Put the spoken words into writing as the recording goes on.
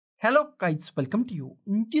Hello guys, welcome to you.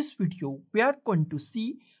 In this video, we are going to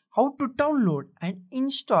see how to download and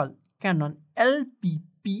install Canon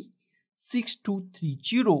lbp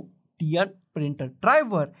 6230dn printer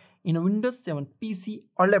driver in a Windows 7 PC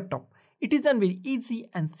or laptop. It is a very easy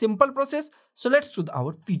and simple process, so let's do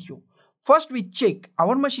our video. First, we check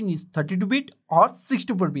our machine is 32-bit or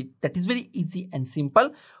 64-bit. That is very easy and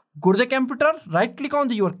simple. Go to the computer, right click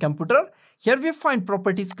on your computer. Here we find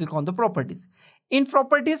properties, click on the properties. In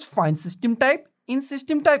properties, find system type. In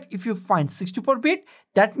system type, if you find 64-bit,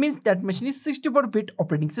 that means that machine is 64-bit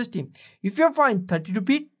operating system. If you find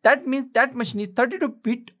 32-bit, that means that machine is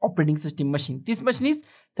 32-bit operating system machine. This machine is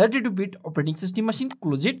 32-bit operating system machine.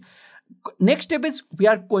 Close it. Next step is we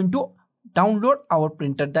are going to download our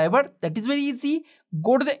printer driver. That is very easy.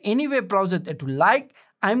 Go to the any web browser that you like.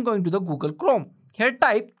 I am going to the Google Chrome. Here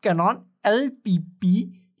type Canon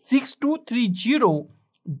lbp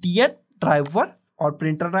 6230dn driver or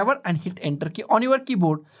printer driver and hit enter key on your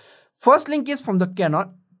keyboard. First link is from the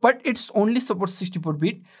Canon, but it's only supports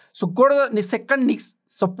 64-bit. So go to the second link,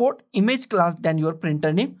 support image class, then your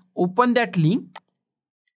printer name. Open that link.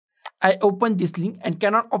 I open this link and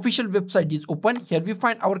Canon official website is open. Here we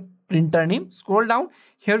find our printer name. Scroll down.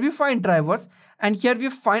 Here we find drivers and here we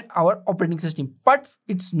find our operating system. But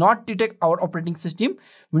it's not detect our operating system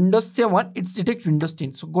Windows 7. It's detect Windows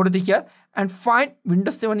 10. So go to the here and find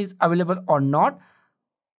Windows 7 is available or not.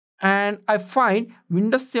 And I find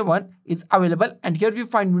Windows 7 is available and here we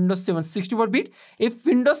find Windows 7 64-bit. If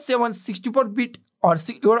Windows 7 64-bit or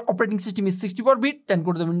your operating system is 64-bit, then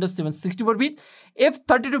go to the Windows 7 64-bit. If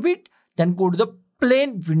 32-bit, then go to the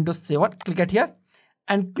plain Windows 7. Click at here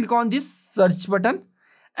and click on this search button.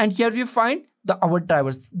 And here we find our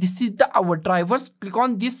drivers. This is our drivers. Click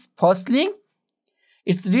on this first link.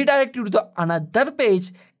 It's redirected to the another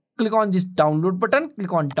page. Click on this download button.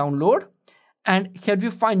 Click on download. And here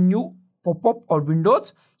we find new pop-up or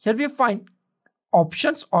windows. Here we find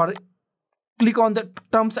options or click on the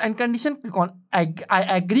terms and condition. Click on I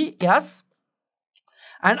agree, yes.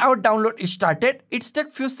 And our download is started. It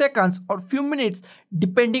takes few seconds or few minutes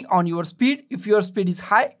depending on your speed. If your speed is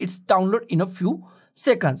high, it's download in a few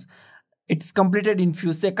seconds. It's completed in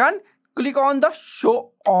few seconds. Click on the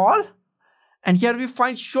show all. And here we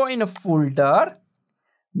find show in a folder.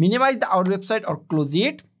 Minimize our website or close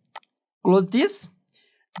it. Close this.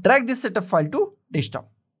 Drag this setup file to desktop.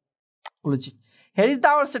 Close it. Here is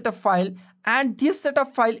our setup file. And this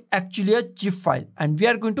setup file actually a zip file. And we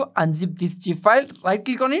are going to unzip this zip file. Right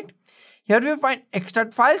click on it. Here we find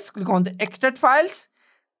extract files. Click on the extract files.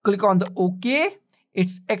 Click on the OK.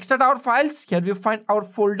 It's extract our files. Here we find our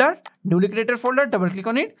folder. Newly created folder. Double click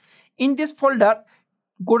on it. In this folder,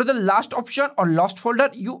 go to the last option or last folder.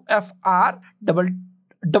 UFR double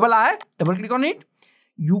click on it.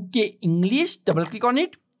 UK English, double click on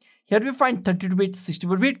it. Here we find 32-bit,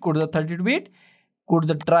 64-bit. Go to the 32-bit. Go to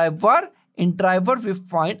the driver. In driver, we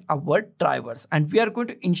find our drivers. And we are going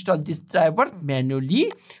to install this driver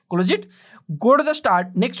manually. Close it. Go to the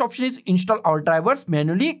start. Next option is install our drivers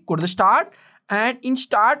manually. Go to the start. And in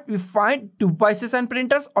start, we find devices and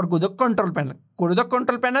printers or go to the control panel. Go to the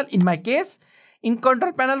control panel. In my case, in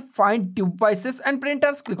control panel, find devices and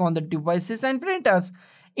printers. Click on the devices and printers.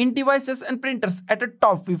 In devices and printers, at the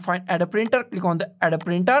top we find add a printer. Click on the add a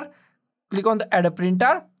printer. Click on the add a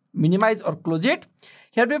printer. Minimize or close it.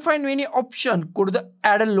 Here we find many options. Go to the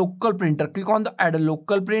add a local printer. Click on the add a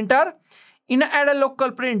local printer. In add a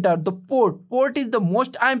local printer, the port is the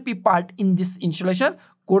most IMP part in this installation.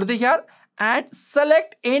 Go to the here and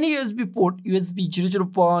select any USB port. USB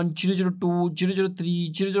 001, 002,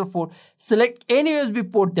 003, 004. Select any USB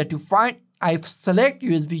port that you find. I select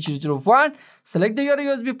USB 001, select your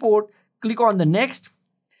USB port, click on the next,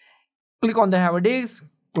 click on the have a disk,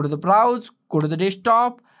 go to the browse, go to the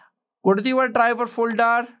desktop, go to your driver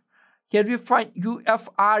folder. Here we find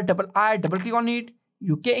UFR double click on it,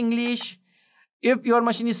 UK English. If your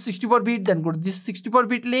machine is 64-bit, then go to this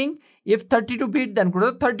 64-bit link. If 32-bit, then go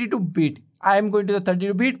to the 32-bit. I am going to the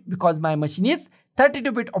 32-bit because my machine is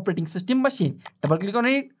 32-bit operating system machine. Double click on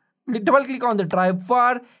it. Double click on the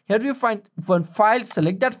driver. Here we find one file.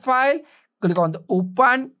 Select that file. Click on the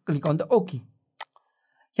open. Click on the OK.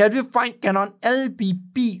 Here we find Canon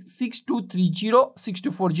lbp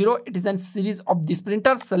 6230 It is a series of this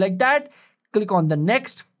printer. Select that. Click on the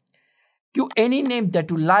next. Give any name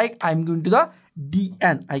that you like. I am going to the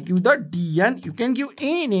DN. I give the DN. You can give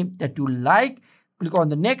any name that you like. Click on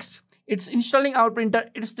the next. It's installing our printer.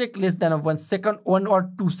 It's take less than 1 second, 1 or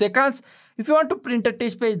 2 seconds. If you want to print a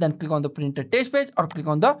test page, then click on the printer test page or click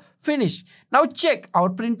on the finish. Now check our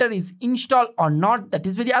printer is installed or not. That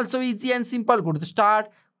is very also easy and simple. Go to the start,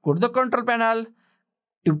 go to the control panel,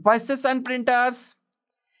 Devices and printers.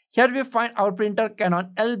 Here we find our printer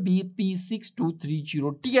Canon lbp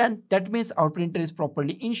 6230dn. That means our printer is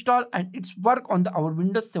properly installed and it's work on our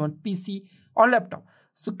Windows 7 PC or laptop.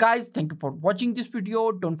 So guys, thank you for watching this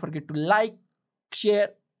video. Don't forget to like, share,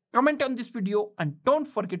 comment on this video, and don't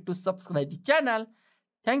forget to subscribe the channel.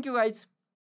 Thank you guys.